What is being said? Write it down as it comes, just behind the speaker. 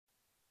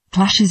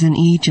Clashes in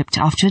Egypt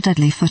after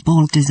deadly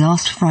football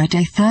disaster.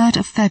 Friday 3rd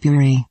of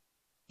February.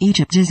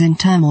 Egypt is in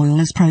turmoil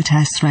as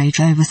protests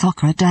rage over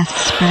soccer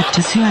deaths spread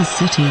to Suez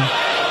City.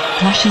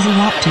 Clashes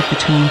erupted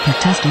between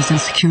protesters and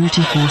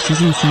security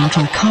forces in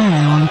central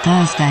Cairo on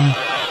Thursday,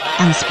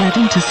 and spread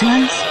into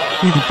Suez,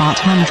 with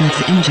about hundreds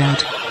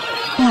injured.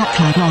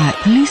 Black-clad riot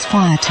police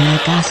fire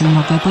tear gas and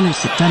rubber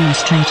bullets at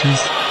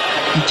demonstrators.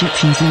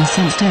 Egyptians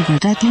incensed over a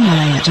deadly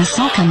melee at a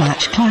soccer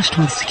match clashed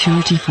with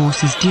security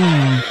forces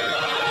during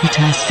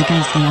protests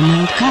against the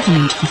annulled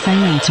government for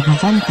failing to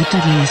prevent the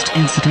deadliest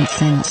incident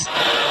since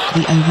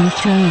the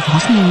overthrow of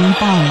Hosni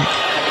Mubarak.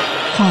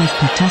 5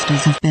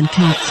 protesters have been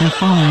killed so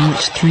far, in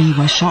which 3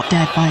 were shot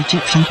dead by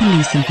Egyptian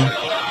police in the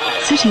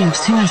city of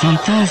Suez on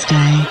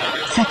Thursday,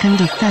 2nd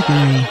of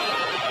February.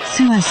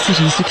 Suez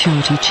City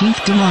security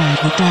chief denied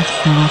the death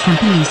toll from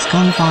police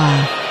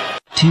gunfire.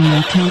 2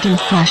 men killed in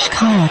fresh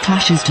Cairo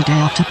clashes today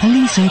after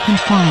police opened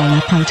fire on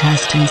a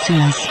protest in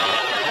Suez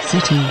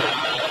City.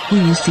 We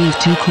received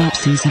 2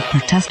 corpses of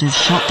protesters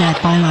shot dead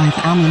by live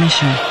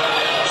ammunition,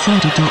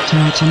 said a doctor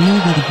at a mall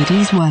where the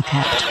bodies were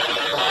kept.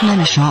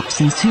 Many shops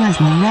in Suez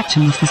were wrecked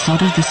and the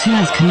facade of the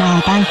Suez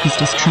Canal Bank was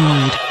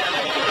destroyed.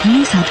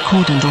 Police had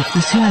cordoned off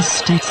the Suez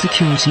State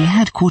Security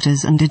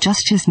Headquarters and the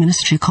Justice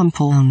Ministry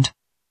compound,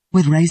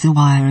 with razor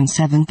wire, and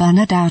 7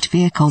 burned-out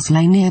vehicles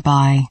lay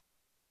nearby.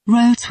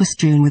 Roads were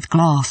strewn with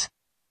glass.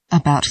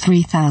 About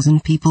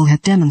 3,000 people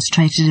had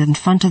demonstrated in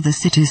front of the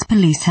city's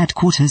police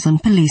headquarters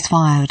and police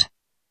fired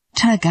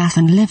tear gas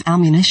and live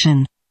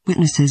ammunition,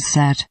 witnesses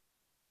said.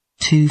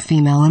 2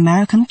 female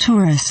American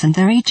tourists and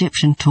their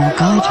Egyptian tour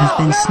guide have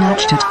been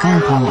snatched at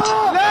gunpoint.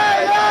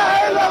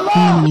 The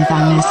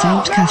minivan near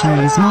St.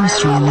 Catherine's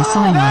Monastery in the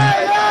Sinai.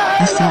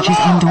 A search is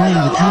underway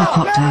with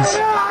helicopters.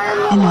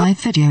 In live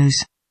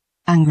videos,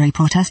 angry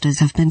protesters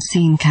have been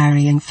seen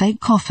carrying fake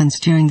coffins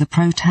during the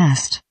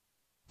protest.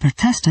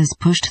 Protesters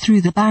pushed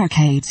through the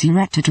barricades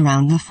erected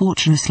around the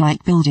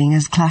fortress-like building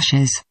as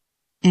clashes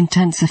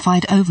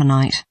intensified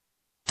overnight.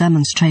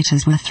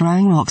 Demonstrators were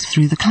throwing rocks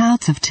through the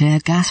clouds of tear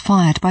gas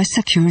fired by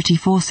security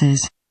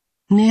forces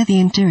near the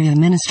Interior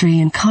Ministry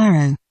in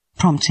Cairo,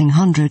 prompting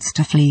hundreds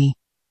to flee.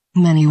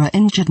 Many were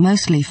injured,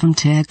 mostly from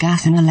tear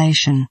gas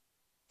inhalation.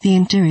 The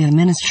Interior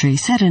Ministry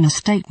said in a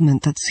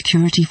statement that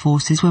security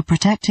forces were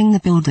protecting the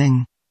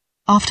building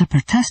after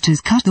protesters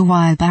cut the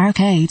wire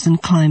barricades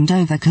and climbed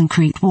over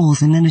concrete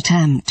walls in an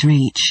attempt to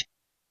reach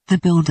the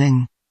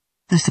building.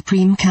 The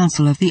Supreme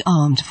Council of the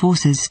Armed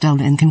Forces,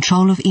 still in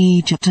control of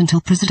Egypt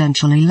until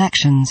presidential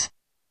elections,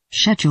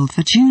 scheduled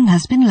for June,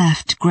 has been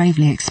left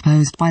gravely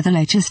exposed by the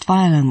latest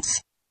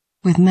violence,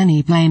 with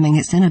many blaming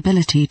its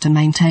inability to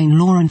maintain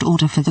law and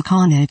order for the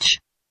carnage.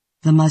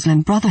 The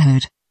Muslim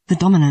Brotherhood, the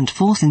dominant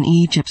force in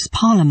Egypt's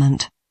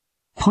parliament,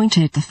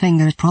 pointed the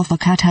finger at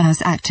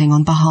provocateurs acting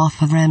on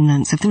behalf of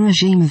remnants of the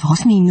regime of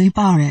Hosni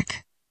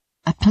Mubarak.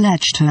 A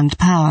pledge to end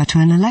power to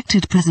an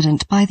elected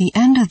president by the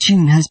end of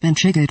June has been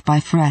triggered by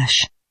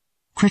fresh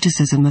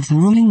criticism of the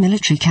ruling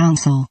military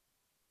council.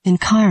 In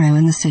Cairo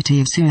and the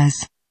city of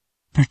Suez,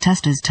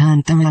 protesters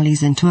turned the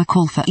rallies into a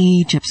call for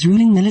Egypt's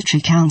ruling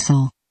military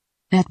council,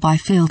 led by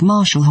Field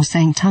Marshal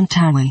Hossein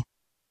Tantawi,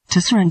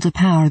 to surrender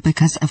power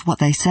because of what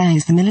they say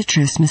is the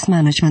militarist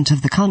mismanagement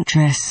of the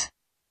country's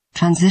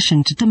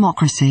transition to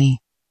democracy.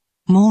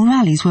 More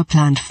rallies were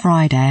planned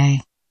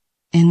Friday.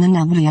 In the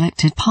newly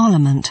elected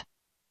parliament,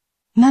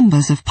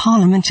 members of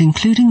parliament,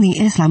 including the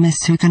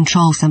Islamists who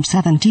control some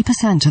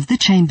 70% of the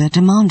chamber,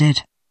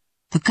 demanded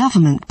the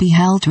government be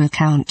held to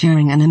account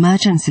during an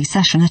emergency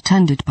session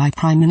attended by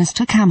Prime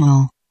Minister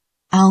Kamal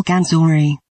al-Ganzouri.